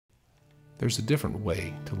there's a different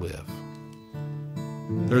way to live.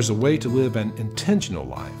 There's a way to live an intentional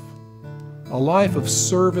life, a life of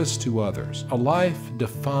service to others, a life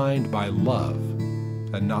defined by love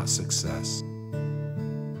and not success.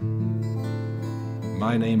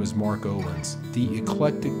 My name is Mark Owens, the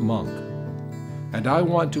Eclectic Monk, and I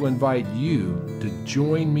want to invite you to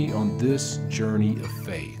join me on this journey of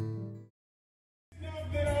faith.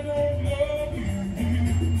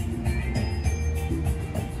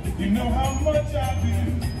 You know how much I do,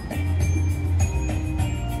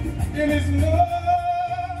 and it's love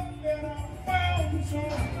that I found so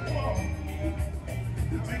long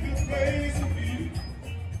to take the place of you.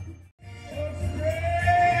 A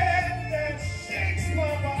thread that shakes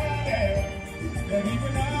my body, that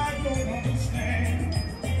even I don't understand.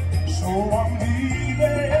 So I'm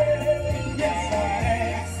leaving, yes I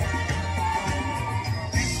am.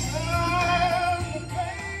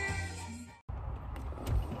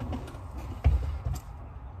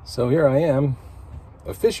 So here I am,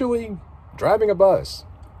 officially driving a bus.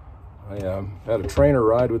 I had a trainer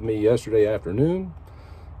ride with me yesterday afternoon,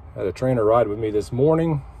 had a trainer ride with me this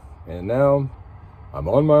morning, and now I'm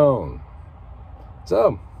on my own.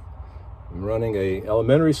 So I'm running a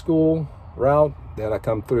elementary school route, then I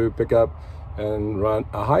come through, pick up, and run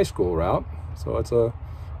a high school route. So it's a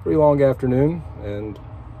pretty long afternoon, and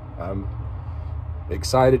I'm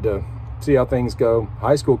excited to see how things go.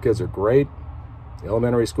 High school kids are great.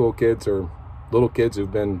 Elementary school kids are little kids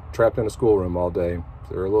who've been trapped in a schoolroom all day.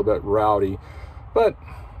 They're a little bit rowdy, but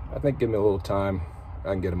I think give me a little time, I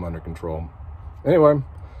can get them under control. Anyway,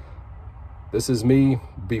 this is me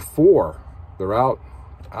before the route.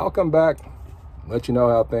 I'll come back and let you know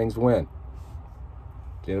how things went.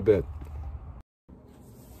 See you in a bit.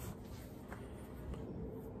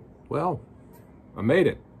 Well, I made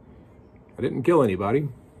it. I didn't kill anybody.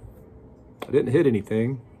 I didn't hit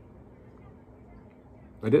anything.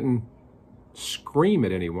 I didn't scream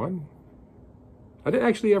at anyone. I didn't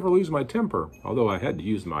actually ever lose my temper, although I had to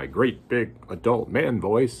use my great big adult man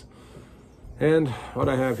voice. And what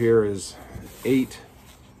I have here is 8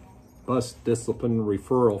 bus discipline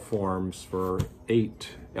referral forms for 8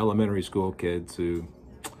 elementary school kids who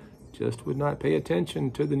just would not pay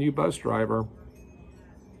attention to the new bus driver.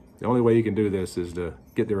 The only way you can do this is to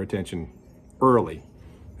get their attention early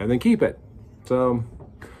and then keep it. So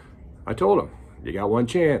I told them, you got one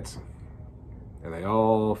chance, and they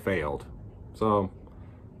all failed. So,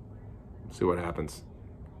 see what happens.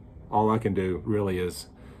 All I can do really is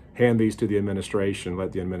hand these to the administration,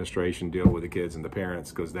 let the administration deal with the kids and the parents,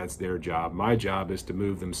 because that's their job. My job is to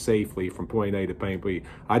move them safely from point A to point B.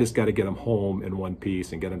 I just got to get them home in one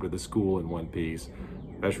piece and get them to the school in one piece.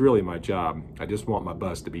 That's really my job. I just want my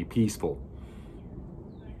bus to be peaceful.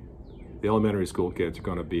 The elementary school kids are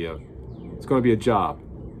going to be it's going to be a job.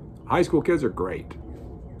 High school kids are great.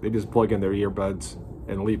 They just plug in their earbuds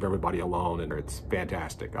and leave everybody alone, and it's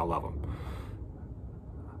fantastic. I love them.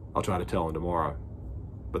 I'll try to tell them tomorrow,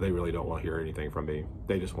 but they really don't want to hear anything from me.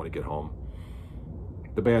 They just want to get home.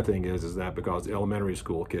 The bad thing is that because the elementary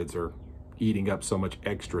school kids are eating up so much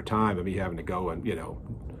extra time of me having to go and,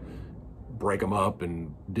 break them up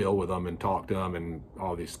and deal with them and talk to them and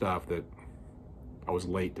all this stuff, that I was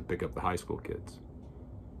late to pick up the high school kids.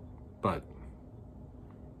 But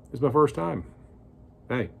it's my first time.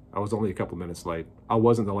 Hey, I was only a couple minutes late. I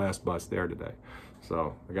wasn't the last bus there today.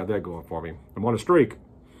 So I got that going for me. I'm on a streak.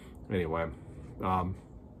 Anyway,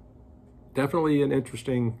 definitely an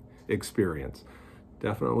interesting experience.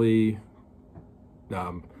 Definitely,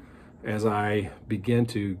 as I begin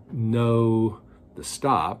to know the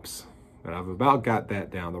stops, and I've about got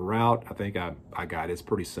that down. The route, I think I got it. It's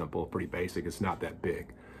pretty simple, pretty basic. It's not that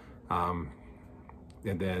big. And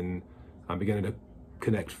then I'm beginning to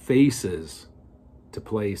connect faces to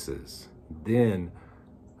places. Then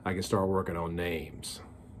I can start working on names.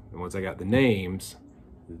 And once I got the names,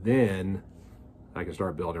 then I can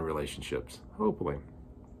start building relationships, hopefully.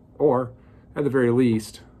 Or at the very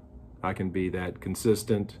least, I can be that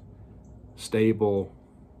consistent, stable,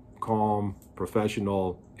 calm,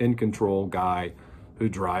 professional, in control guy who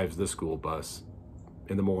drives the school bus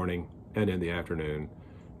in the morning and in the afternoon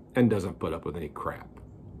and doesn't put up with any crap.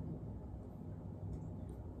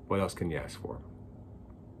 What else can you ask for?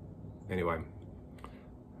 Anyway,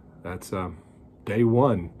 that's day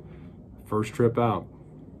 1, first trip out.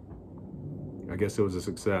 I guess it was a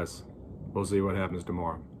success. We'll see what happens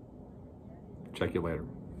tomorrow. Check you later.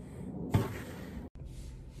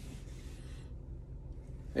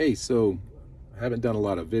 Hey, so I haven't done a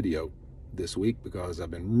lot of video this week because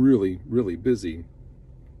I've been really busy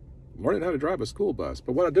learning how to drive a school bus.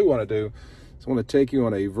 But what I do want to do is I want to take you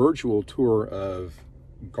on a virtual tour of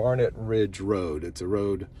Garnet Ridge Road. It's a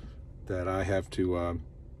road that I have to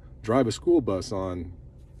drive a school bus on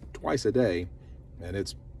twice a day, and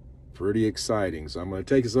it's pretty exciting. So I'm going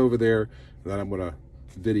to take us over there, and then I'm going to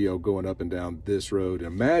video going up and down this road.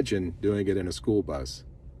 Imagine doing it in a school bus.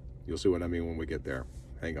 You'll see what I mean when we get there.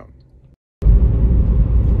 Hang on.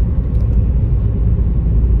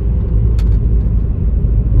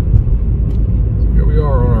 So here we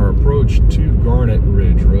are on our approach to Garnet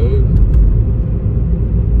Ridge Road.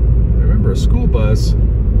 Remember, a school bus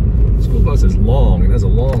is long and has a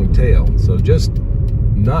long tail, so just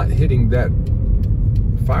not hitting that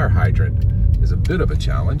fire hydrant is a bit of a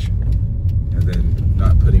challenge, and then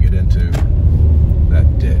not putting it into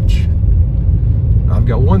that ditch. Now, I've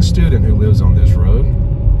got one student who lives on this road,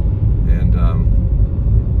 and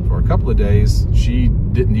for a couple of days she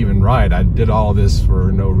didn't even ride. I did all this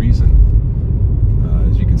for no reason.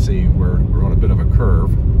 As you can see, we're on a bit of a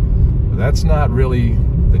curve, but that's not really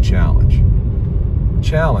the challenge. The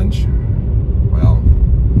challenge, well,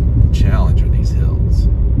 the challenge are these hills.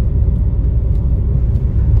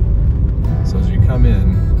 So as you come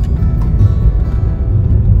in,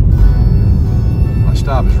 my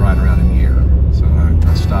stop is right around in here. So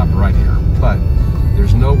I stop right here, but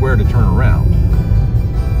there's nowhere to turn around.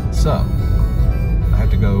 So I have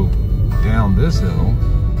to go down this hill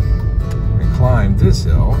and climb this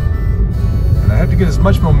hill. And I have to get as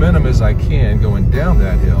much momentum as I can going down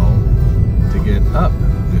that hill to get up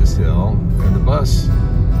this hill, and the bus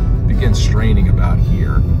begins straining about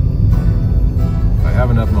here. If I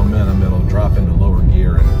have enough momentum, it'll drop into lower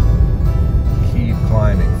gear and keep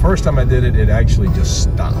climbing. First time I did it, it actually just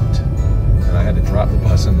stopped, and I had to drop the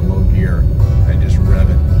bus into low gear and just rev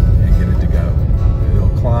it and get it to go.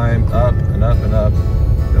 It'll climb up and up and up.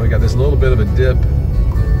 Then we got this little bit of a dip,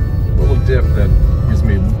 that gives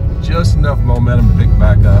me just enough momentum to pick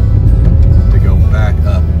back up to go back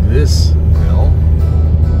up this hill.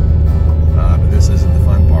 But this isn't the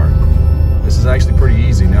fun part. This is actually pretty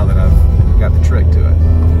easy now that I've got the trick to it.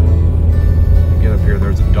 You get up here,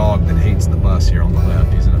 there's a dog that hates the bus here on the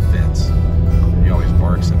left. He's in a fence. He always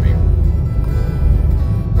barks at me.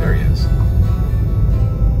 There he is.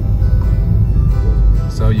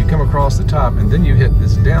 So you come across the top, and then you hit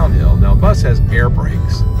this downhill. Now, a bus has air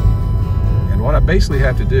brakes. And what I basically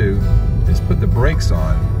have to do is put the brakes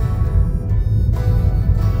on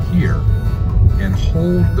here and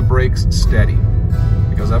hold the brakes steady,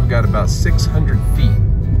 because I've got about 600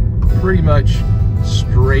 feet pretty much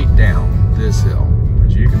straight down this hill,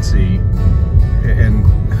 as you can see. And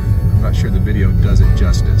I'm not sure the video does it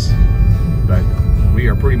justice, but we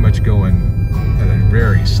are pretty much going at a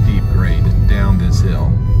very steep grade down this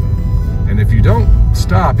hill. And if you don't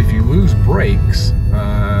stop, if you lose brakes,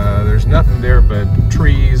 there's nothing there but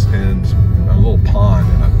trees and a little pond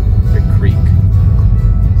and a big creek.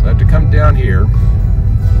 So I have to come down here,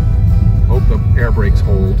 hope the air brakes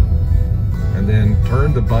hold, and then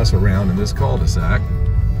turn the bus around in this cul-de-sac,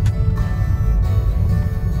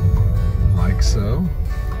 like so.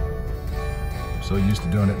 I'm so used to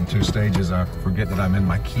doing it in 2 stages, I forget that I'm in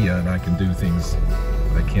my Kia and I can do things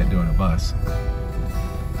that I can't do in a bus.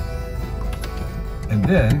 And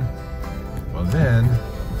then, well then,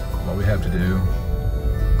 what we have to do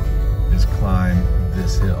is climb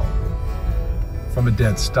this hill from a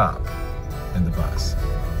dead stop in the bus.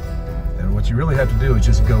 And what you really have to do is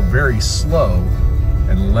just go very slow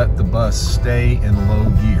and let the bus stay in low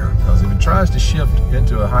gear. Because if it tries to shift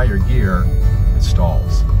into a higher gear, it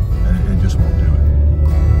stalls and it just won't do it.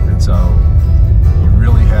 And so you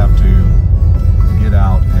really have to get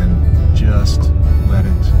out and just let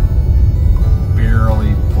it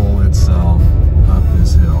barely pull itself up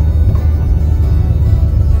this hill.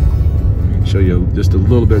 Let me show you just a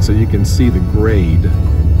little bit so you can see the grade,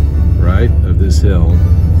 right, of this hill.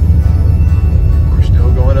 We're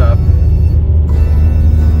still going up.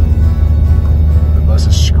 The bus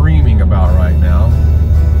is screaming about right now.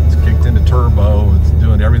 It's kicked into turbo. It's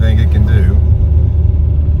doing everything it can do.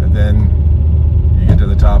 And then you get to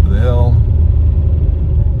the top of the hill.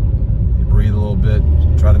 You breathe a little bit.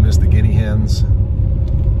 Try to miss the guinea hens.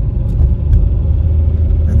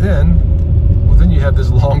 And then, well, then you have this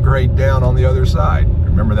long grade down on the other side.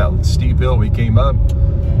 Remember that steep hill we came up?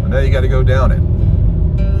 Well, now you got to go down it.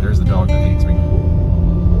 There's the dog that hates me.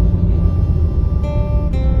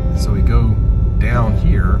 So we go down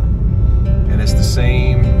here, and it's the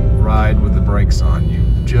same ride with the brakes on. You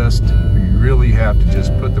really have to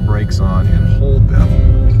just put the brakes on and hold them.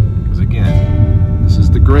 Because again, this is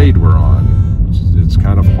the grade we're on. It's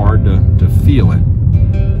kind of hard to feel it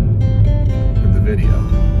in the video,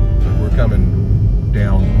 but we're coming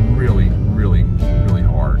down really, really, really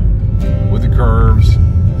hard with the curves.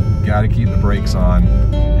 got to keep the brakes on,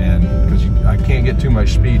 and because I can't get too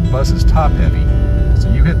much speed. The bus is top heavy,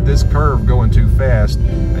 so you hit this curve going too fast,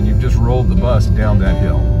 and you've just rolled the bus down that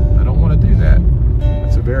hill. I don't want to do that.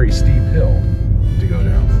 It's a very steep hill to go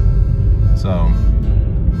down. So,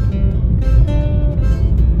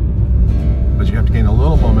 but you have to gain a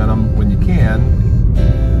little momentum when you can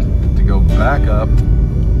to go back up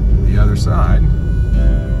the other side.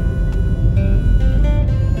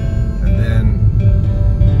 And then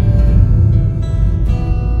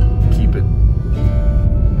keep it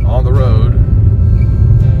on the road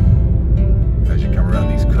as you come around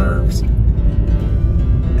these curves.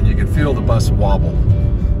 And you can feel the bus wobble.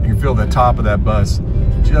 You can feel the top of that bus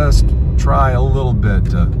just try a little bit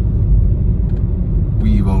to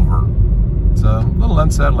weave over. It's a little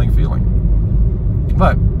unsettling feeling.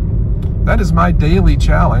 But that is my daily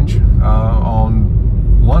challenge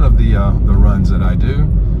on one of the runs that I do.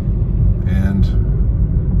 And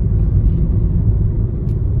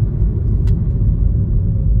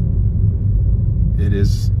it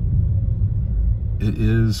is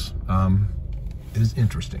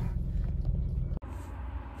interesting.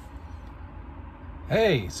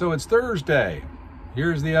 Hey, so it's Thursday.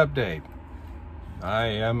 Here's the update. I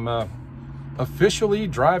am officially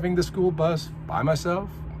driving the school bus by myself,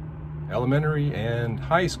 elementary and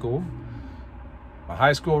high school. My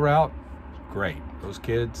high school route, great. Those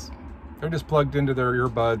kids, they're just plugged into their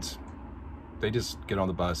earbuds. They just get on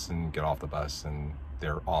the bus and get off the bus, and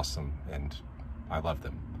they're awesome, and I love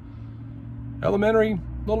them. Elementary, a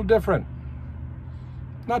little different.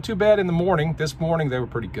 Not too bad in the morning. This morning they were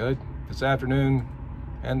pretty good. This afternoon,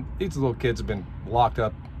 and these little kids have been locked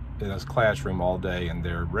up in this classroom all day, and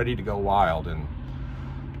they're ready to go wild, and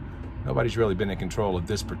nobody's really been in control of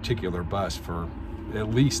this particular bus for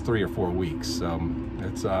at least 3 or 4 weeks. So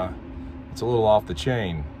it's a little off the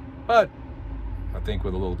chain, but I think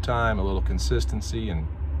with a little time, a little consistency, and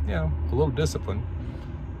a little discipline,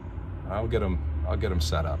 I'll get them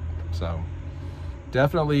set up. So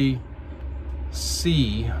definitely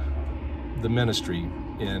see the ministry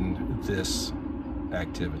in this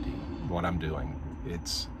activity, what I'm doing.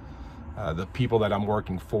 It's the people that I'm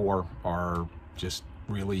working for are just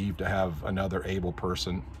relieved to have another able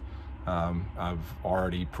person. I've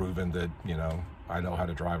already proven that, I know how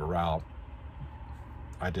to drive a route.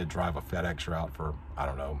 I did drive a FedEx route for, I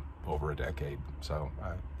don't know, over a decade. So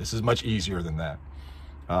this is much easier than that.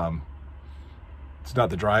 It's not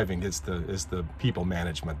the driving, it's the people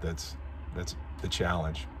management that's the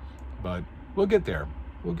challenge. But we'll get there.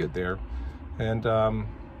 We'll get there. And the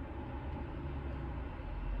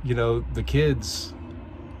kids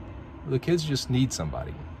just need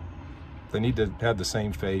somebody. They need to have the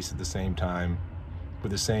same face at the same time,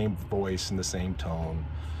 with the same voice and the same tone.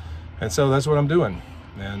 And so that's what I'm doing.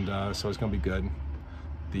 And so it's gonna be good.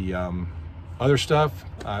 The other stuff,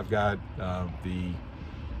 I've got the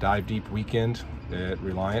Dive Deep weekend at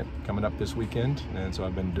Reliant coming up this weekend. And so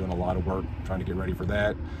I've been doing a lot of work trying to get ready for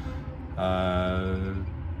that.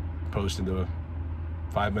 Posting the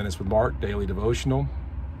 5 Minutes with Mark daily devotional.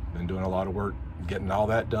 Been doing a lot of work getting all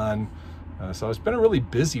that done. So it's been a really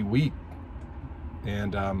busy week.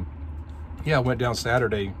 And I went down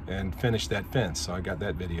Saturday and finished that fence. So I got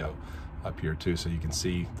that video up here too, so you can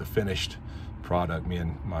see the finished product. Me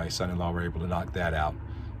and my son-in-law were able to knock that out,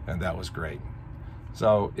 and that was great.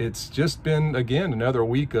 So it's just been, again, another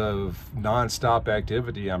week of non-stop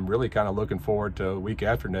activity. I'm really kind of looking forward to a week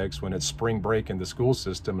after next when it's spring break in the school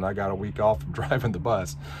system and I got a week off from driving the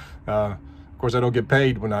bus. Of course, I don't get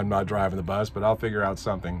paid when I'm not driving the bus, but I'll figure out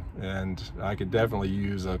something. And I could definitely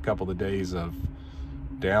use a couple of days of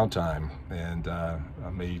downtime, and I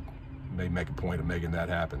may make a point of making that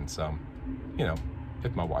happen. So,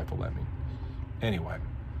 if my wife will let me. Anyway,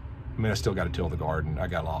 I still got to till the garden. I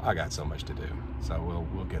got so much to do. So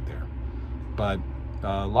we'll get there. But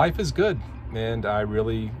life is good, and I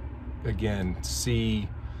really, again, see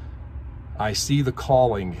the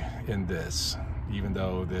calling in this, even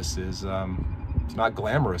though this is it's not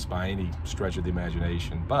glamorous by any stretch of the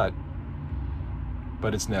imagination, but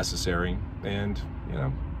it's necessary, and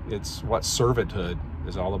it's what servanthood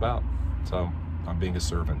is all about. So I'm being a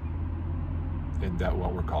servant, and that's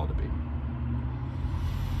what we're called to be.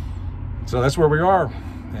 So that's where we are,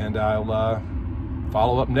 and I'll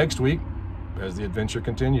follow up next week as the adventure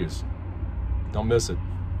continues. Don't miss it.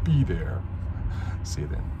 Be there. See you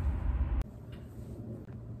then.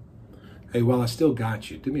 Hey, while I still got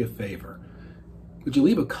you, do me a favor. Would you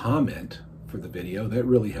leave a comment for the video? That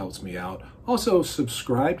really helps me out. Also,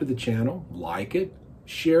 subscribe to the channel, like it,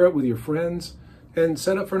 share it with your friends, and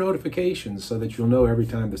set up for notifications so that you'll know every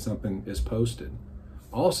time that something is posted.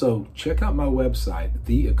 Also, check out my website,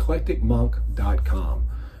 theeclecticmonk.com.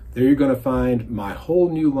 There you're going to find my whole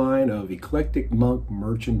new line of Eclectic Monk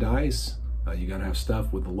merchandise. You're going to have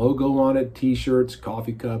stuff with the logo on it, t-shirts,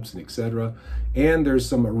 coffee cups, and etc. And there's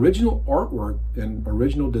some original artwork and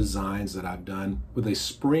original designs that I've done with a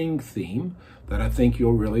spring theme that I think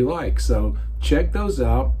you'll really like. So check those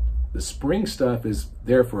out. The spring stuff is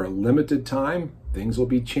there for a limited time. Things will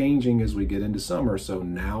be changing as we get into summer, so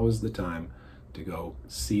now is the time to go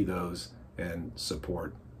see those and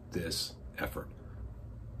support this effort.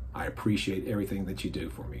 I appreciate everything that you do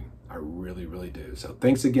for me. I really, really do. So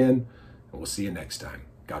thanks again, and we'll see you next time.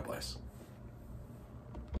 God bless.